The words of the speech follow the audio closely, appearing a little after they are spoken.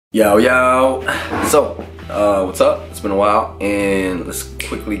Yo, yo. So, what's up? It's been a while, and let's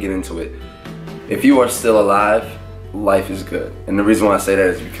quickly get into it. If you are still alive, life is good. And the reason why I say that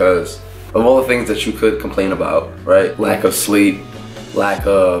is because of all the things that you could complain about, right? Lack of sleep, lack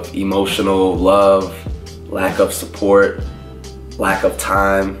of emotional love, lack of support, lack of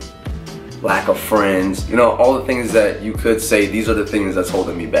time, lack of friends. You know, all the things that you could say, these are the things that's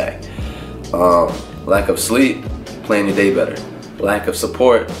holding me back. Lack of sleep, plan your day better. Lack of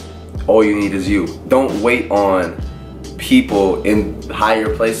support, all you need is you. Don't wait on people in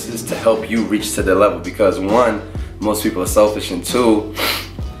higher places to help you reach to their level, because one, most people are selfish, and two,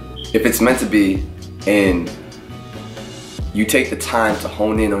 if it's meant to be and you take the time to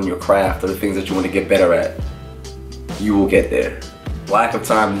hone in on your craft or the things that you want to get better at, you will get there. Lack of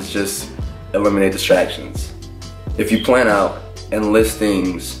time is just eliminate distractions. If you plan out and list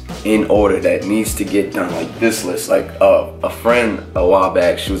things in order that needs to get done, like this list, like a friend a while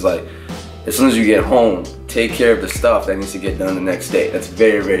back, she was like, as soon as you get home, take care of the stuff that needs to get done the next day. That's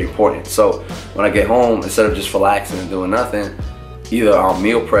very, very important. So when I get home, instead of just relaxing and doing nothing, either I'll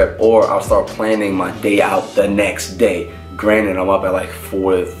meal prep or I'll start planning my day out the next day. Granted, I'm up at like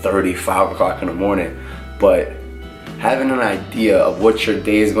 4:30, 5 o'clock in the morning, but having an idea of what your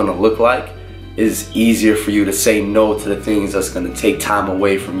day is gonna look like is easier for you to say no to the things that's gonna take time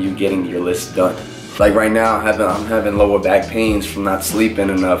away from you getting your list done. Like right now, I'm having lower back pains from not sleeping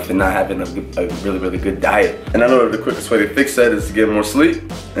enough and not having a really, really good diet. And I know that the quickest way to fix that is to get more sleep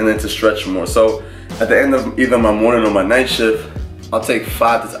and then to stretch more. So at the end of either my morning or my night shift, I'll take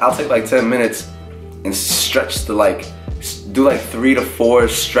like 10 minutes and stretch to do like 3 to 4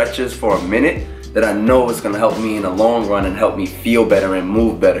 stretches for a minute that I know is gonna help me in the long run and help me feel better and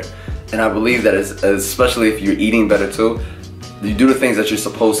move better. And I believe that especially if you're eating better too, you do the things that you're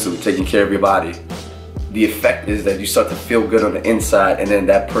supposed to, taking care of your body, the effect is that you start to feel good on the inside, and then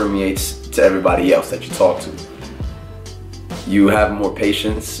that permeates to everybody else that you talk to. You have more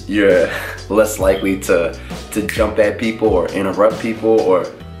patience, you're less likely to jump at people or interrupt people or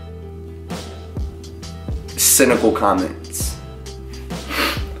cynical comments.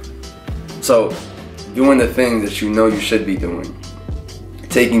 So doing the things that you know you should be doing,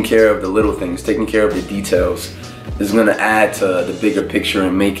 taking care of the little things, taking care of the details, is gonna add to the bigger picture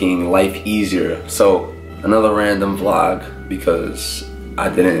and making life easier. So another random vlog because I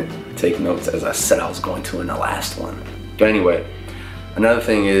didn't take notes as I said I was going to in the last one. But anyway, another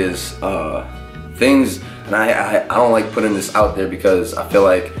thing is things, and I don't like putting this out there because I feel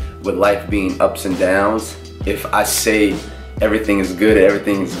like with life being ups and downs, if I say everything is good,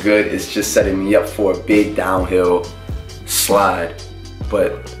 it's just setting me up for a big downhill slide.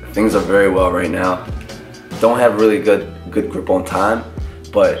 But things are very well right now. Don't have really good grip on time,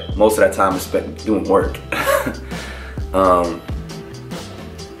 but most of that time is spent doing work. I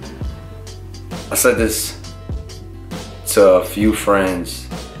said this to a few friends.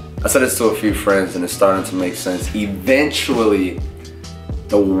 And it's starting to make sense. Eventually,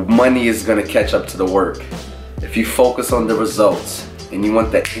 the money is gonna catch up to the work. If you focus on the results and you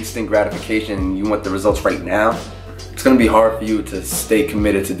want that instant gratification and you want the results right now, it's gonna be hard for you to stay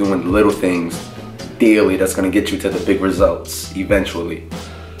committed to doing the little things daily that's gonna get you to the big results eventually.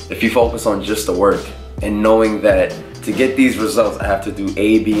 If you focus on just the work and knowing that to get these results I have to do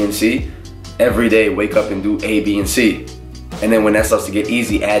A, B, and C, every day wake up and do A, B, and C. And then when that starts to get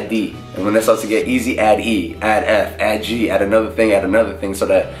easy, add D. And when that starts to get easy, add E, add F, add G, add another thing so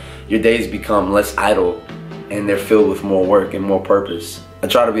that your days become less idle and they're filled with more work and more purpose. I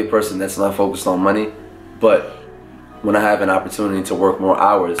try to be a person that's not focused on money, but when I have an opportunity to work more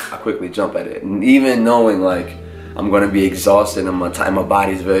hours, I quickly jump at it. And even knowing like I'm gonna be exhausted and my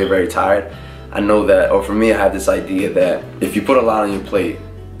body's very, very tired, I know that, or for me, I have this idea that if you put a lot on your plate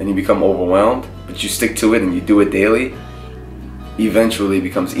and you become overwhelmed, but you stick to it and you do it daily, eventually it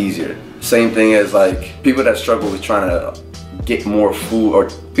becomes easier. Same thing as like people that struggle with trying to get more food, or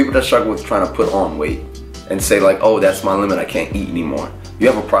people that struggle with trying to put on weight and say like, oh, that's my limit, I can't eat anymore. You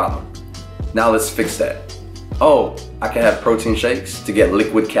have a problem. Now let's fix that. Oh, I can have protein shakes to get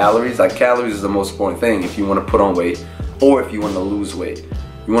liquid calories. Like calories is the most important thing if you want to put on weight or if you want to lose weight.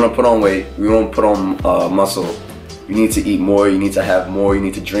 You want to put on weight, you want to put on muscle, you need to eat more, you need to have more, you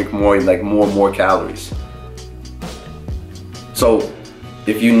need to drink more, like more calories. So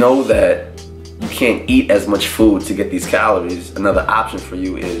if you know that you can't eat as much food to get these calories, another option for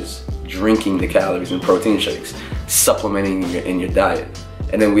you is drinking the calories in protein shakes, supplementing in your diet.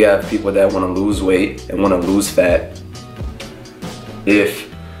 And then we have people that want to lose weight and want to lose fat. If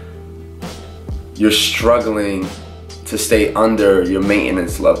you're struggling to stay under your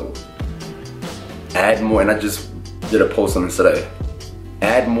maintenance level, add more. And I just did a post on this today.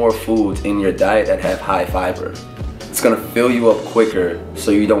 Add more foods in your diet that have high fiber. It's gonna fill you up quicker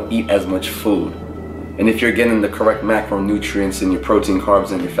so you don't eat as much food. And if you're getting the correct macronutrients in your protein,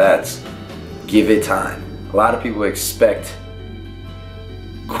 carbs, and your fats, give it time. A lot of people expect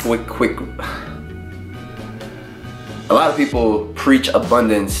quick. A lot of people preach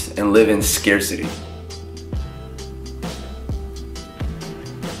abundance and live in scarcity.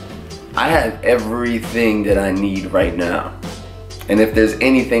 I have everything that I need right now. And if there's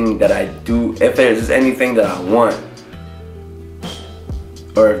anything that if there's anything that I want,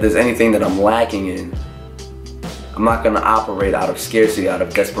 or if there's anything that I'm lacking in, I'm not gonna operate out of scarcity, out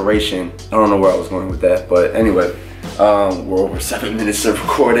of desperation. I don't know where I was going with that, but anyway, we're over 7 minutes of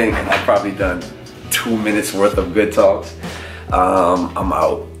recording, and I've probably done 2 minutes worth of good talks. I'm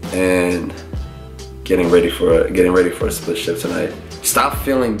out and getting ready for a split shift tonight. Stop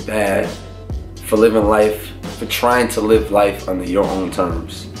feeling bad for living life, for trying to live life under your own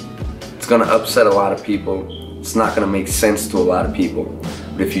terms. It's gonna upset a lot of people. It's not gonna make sense to a lot of people.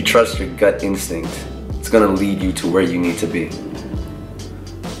 But if you trust your gut instinct, it's gonna lead you to where you need to be.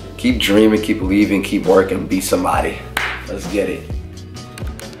 Keep dreaming, keep believing, keep working, be somebody. Let's get it.